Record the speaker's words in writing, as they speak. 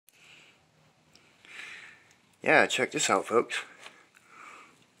Yeah, check this out, folks.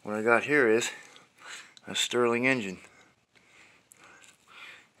 What I got here is a Stirling engine.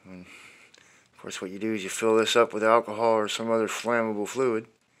 And of course, what you do is you fill this up with alcohol or some other flammable fluid.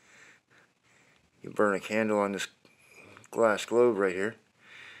 You burn a candle on this glass globe right here.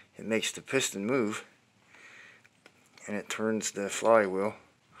 It makes the piston move, and it turns the flywheel.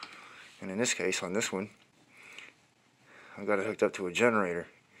 And in this case, on this one, I've got it hooked up to a generator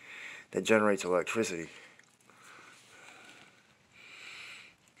that generates electricity.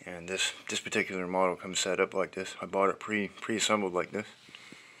 And this particular model comes set up like this. I bought it pre-assembled like this.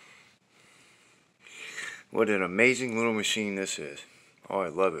 What an amazing little machine this is. Oh, I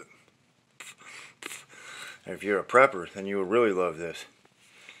love it. And if you're a prepper, then you will really love this,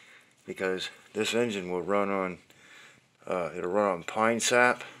 because this engine will run on it'll run on pine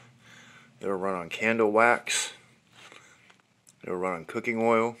sap, it'll run on candle wax, it'll run on cooking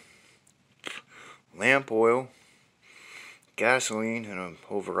oil, lamp oil, gasoline, and a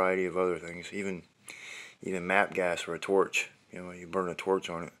whole variety of other things. Even map gas or a torch. You know, you burn a torch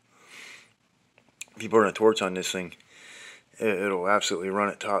on it. If you burn a torch on this thing, it'll absolutely run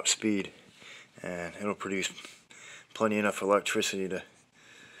at top speed, and it'll produce plenty enough electricity to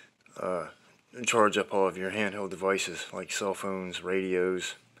charge up all of your handheld devices like cell phones,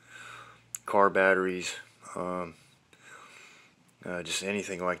 radios, car batteries, just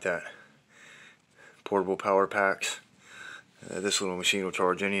anything like that. Portable power packs. This little machine will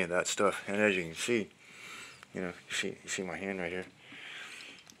charge any of that stuff. And as you can see, you see my hand right here.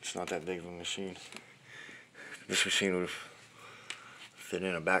 It's not that big of a machine. This machine would fit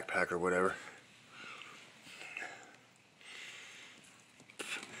in a backpack or whatever.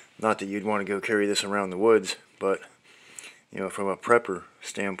 Not that you'd want to go carry this around the woods, but from a prepper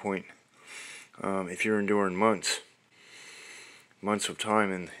standpoint, if you're enduring months of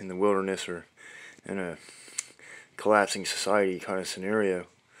time in the wilderness or in a collapsing society kind of scenario,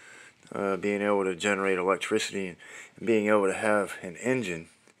 being able to generate electricity and being able to have an engine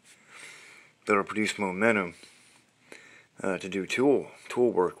that'll produce momentum to do tool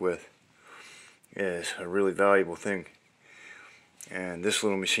work with is a really valuable thing. And this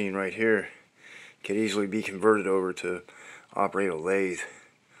little machine right here could easily be converted over to operate a lathe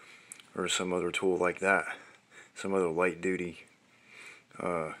or some other tool like that, some other light duty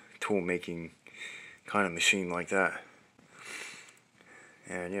tool making kind of machine like that.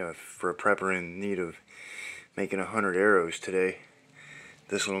 And for a prepper in need of making 100 arrows today,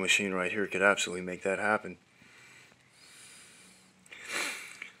 this little machine right here could absolutely make that happen.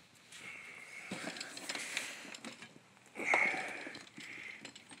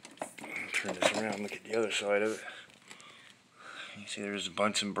 Turn this around, look at the other side of it. You see there's a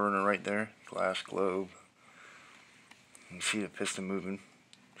Bunsen burner right there, glass globe. You see the piston moving.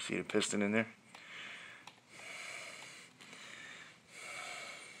 See the piston in there?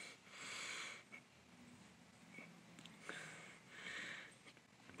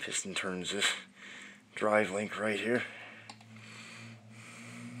 Piston turns this drive link right here.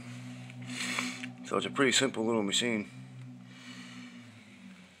 So it's a pretty simple little machine.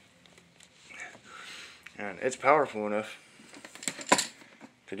 And it's powerful enough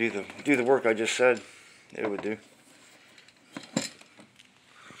to do the work I just said it would do.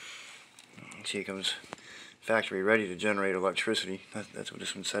 See, it comes factory ready to generate electricity. That's what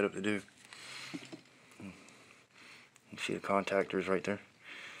this one's set up to do. You see the contactors right there.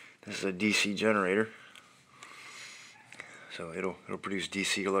 This is a DC generator, so it'll produce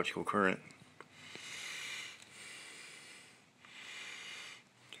DC electrical current.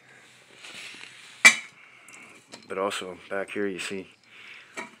 But also back here you see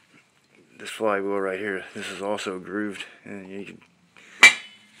this flywheel right here. This is also grooved, and you can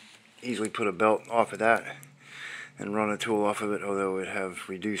easily put a belt off of that and run a tool off of it, although it have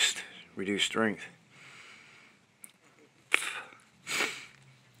reduced strength.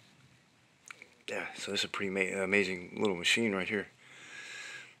 Yeah, so this is a pretty amazing little machine right here.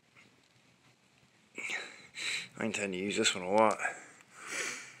 I intend to use this one a lot.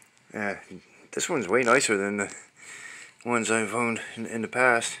 Yeah, this one's way nicer than the ones I've owned in the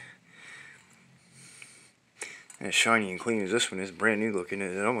past. And as shiny and clean as this one is, brand new looking.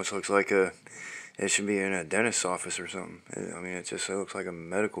 It almost looks like it should be in a dentist's office or something. I mean, it looks like a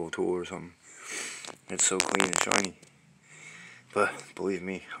medical tool or something. It's so clean and shiny. But believe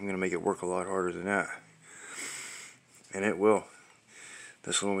me, I'm going to make it work a lot harder than that. And it will.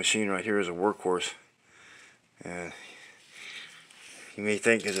 This little machine right here is a workhorse. And you may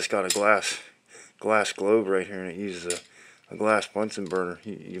think because it's got a glass globe right here and it uses a glass Bunsen burner,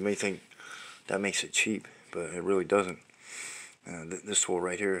 you may think that makes it cheap, but it really doesn't. This tool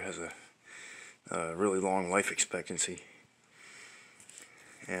right here has a really long life expectancy.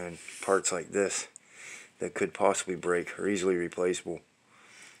 And parts like this that could possibly break are easily replaceable,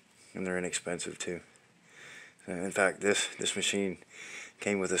 and they're inexpensive too. In fact, this machine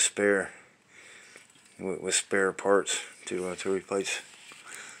came with a spare parts to replace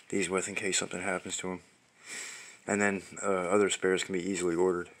these with in case something happens to them. And then other spares can be easily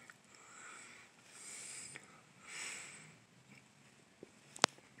ordered.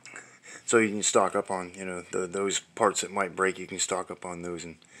 So you can stock up on, those parts that might break. You can stock up on those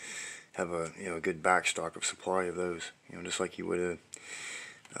and have a good back stock of supply of those. Just like you would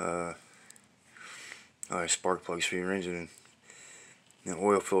spark plugs for your engine and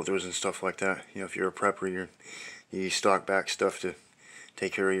oil filters and stuff like that. If you're a prepper, you stock back stuff to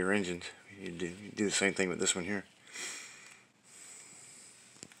take care of your engines. You do the same thing with this one here.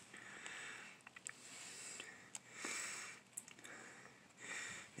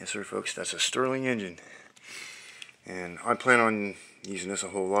 Yes sir folks, that's a Stirling engine, and I plan on using this a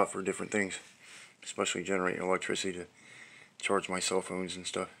whole lot for different things, especially generating electricity to charge my cell phones and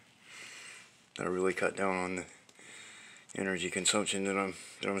stuff. That'll really cut down on the energy consumption that I'm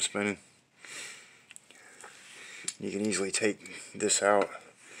spending. You can easily take this out,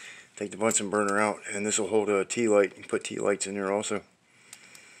 take the Bunsen burner out, and this will hold a tea light. You can put tea lights in there also.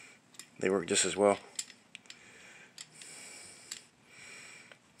 They work just as well.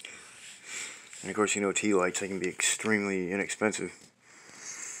 And of course, tea lights, they can be extremely inexpensive.